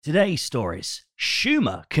Today's stories.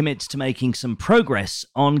 Schumer commits to making some progress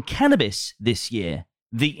on cannabis this year.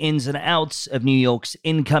 The ins and outs of New York's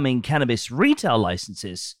incoming cannabis retail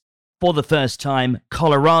licenses. For the first time,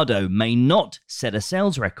 Colorado may not set a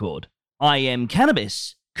sales record. IM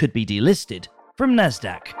Cannabis could be delisted from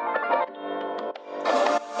NASDAQ.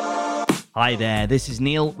 Hi there, this is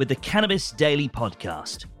Neil with the Cannabis Daily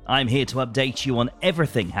Podcast. I'm here to update you on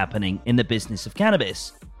everything happening in the business of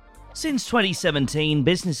cannabis. Since 2017,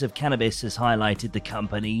 Business of Cannabis has highlighted the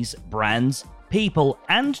companies, brands, people,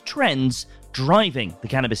 and trends driving the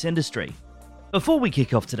cannabis industry. Before we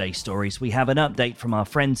kick off today's stories, we have an update from our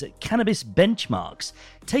friends at Cannabis Benchmarks,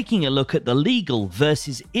 taking a look at the legal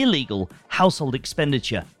versus illegal household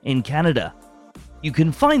expenditure in Canada. You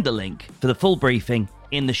can find the link for the full briefing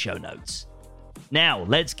in the show notes. Now,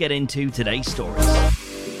 let's get into today's stories.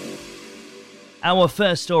 Our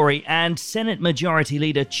first story, and Senate Majority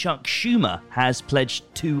Leader Chuck Schumer has pledged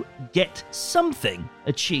to get something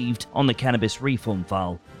achieved on the cannabis reform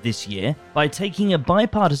file this year by taking a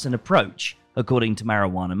bipartisan approach, according to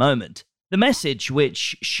Marijuana Moment. The message,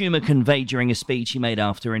 which Schumer conveyed during a speech he made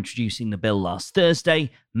after introducing the bill last Thursday,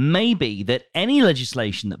 may be that any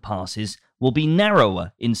legislation that passes will be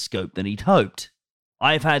narrower in scope than he'd hoped.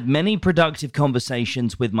 I've had many productive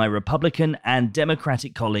conversations with my Republican and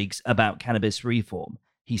Democratic colleagues about cannabis reform,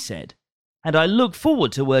 he said, and I look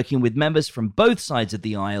forward to working with members from both sides of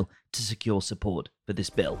the aisle to secure support for this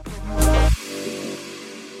bill.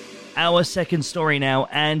 Our second story now,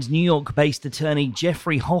 and New York-based attorney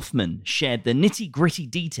Jeffrey Hoffman shared the nitty-gritty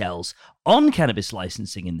details on cannabis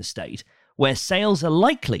licensing in the state, where sales are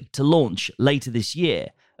likely to launch later this year,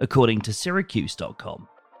 according to Syracuse.com.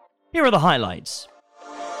 Here are the highlights.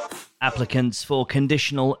 Applicants for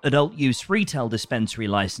conditional adult-use retail dispensary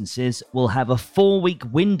licenses will have a 4-week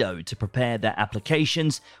window to prepare their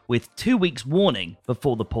applications, with 2 weeks warning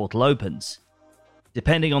before the portal opens.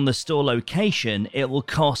 Depending on the store location, it will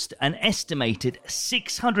cost an estimated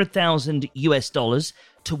 $600,000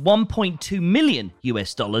 to $1.2 million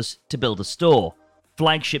to build a store.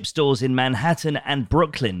 Flagship stores in Manhattan and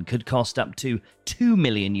Brooklyn could cost up to $2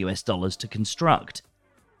 million to construct.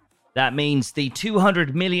 That means the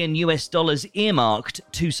 $200 million earmarked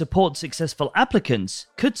to support successful applicants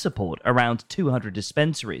could support around 200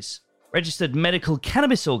 dispensaries. Registered medical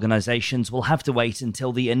cannabis organizations will have to wait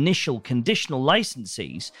until the initial conditional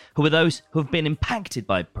licensees, who are those who have been impacted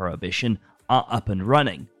by prohibition, are up and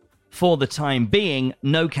running. For the time being,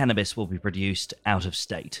 no cannabis will be produced out of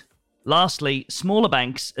state. Lastly, smaller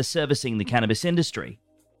banks are servicing the cannabis industry.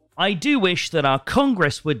 I do wish that our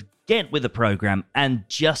Congress would get with the program and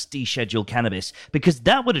just deschedule cannabis, because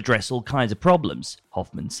that would address all kinds of problems,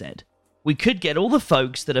 Hoffman said. We could get all the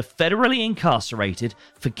folks that are federally incarcerated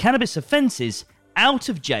for cannabis offenses out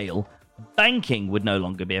of jail, banking would no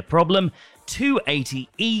longer be a problem,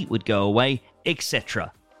 280E would go away,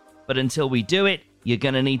 etc. But until we do it, you're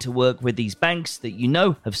going to need to work with these banks that you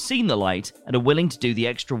know have seen the light and are willing to do the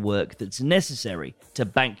extra work that's necessary to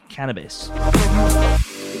bank cannabis.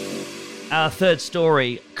 Our third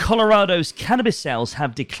story, Colorado's cannabis sales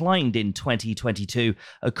have declined in 2022,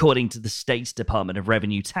 according to the state's Department of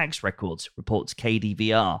Revenue tax records, reports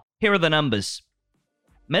KDVR. Here are the numbers.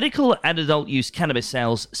 Medical and adult use cannabis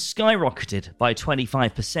sales skyrocketed by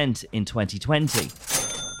 25% in 2020.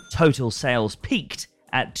 Total sales peaked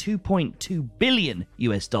at $2.2 billion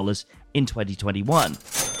in 2021.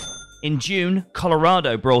 In June,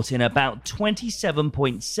 Colorado brought in about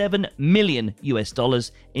 $27.7 million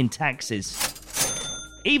in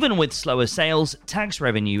taxes. Even with slower sales, tax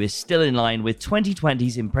revenue is still in line with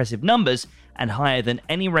 2020's impressive numbers and higher than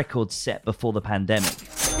any records set before the pandemic.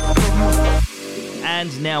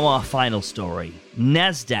 And now our final story.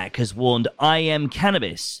 NASDAQ has warned IM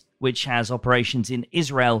Cannabis, which has operations in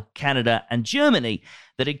Israel, Canada, and Germany,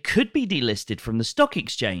 that it could be delisted from the stock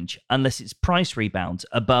exchange unless its price rebounds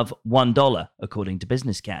above $1, according to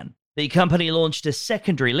BusinessCan. The company launched a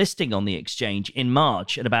secondary listing on the exchange in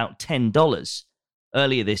March at about $10.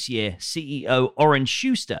 Earlier this year, CEO Oren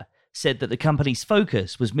Schuster said that the company's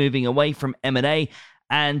focus was moving away from M&A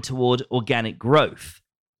and toward organic growth.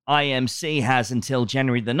 IMC has until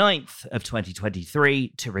January the 9th of 2023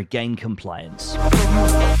 to regain compliance.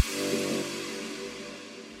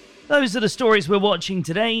 Those are the stories we're watching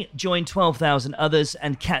today. Join 12,000 others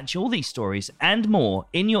and catch all these stories and more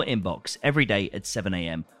in your inbox every day at 7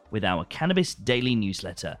 a.m. with our Cannabis Daily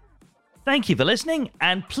newsletter. Thank you for listening,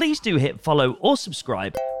 and please do hit follow or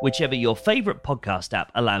subscribe, whichever your favorite podcast app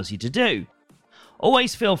allows you to do.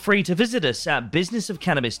 Always feel free to visit us at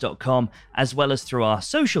businessofcannabis.com, as well as through our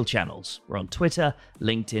social channels. We're on Twitter,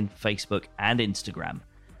 LinkedIn, Facebook, and Instagram.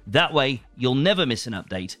 That way, you'll never miss an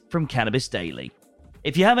update from Cannabis Daily.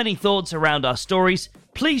 If you have any thoughts around our stories,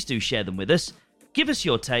 please do share them with us. Give us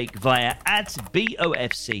your take via @BOFC_media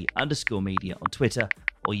on Twitter,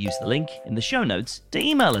 or use the link in the show notes to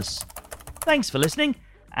email us. Thanks for listening,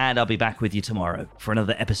 and I'll be back with you tomorrow for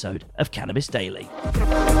another episode of Cannabis Daily.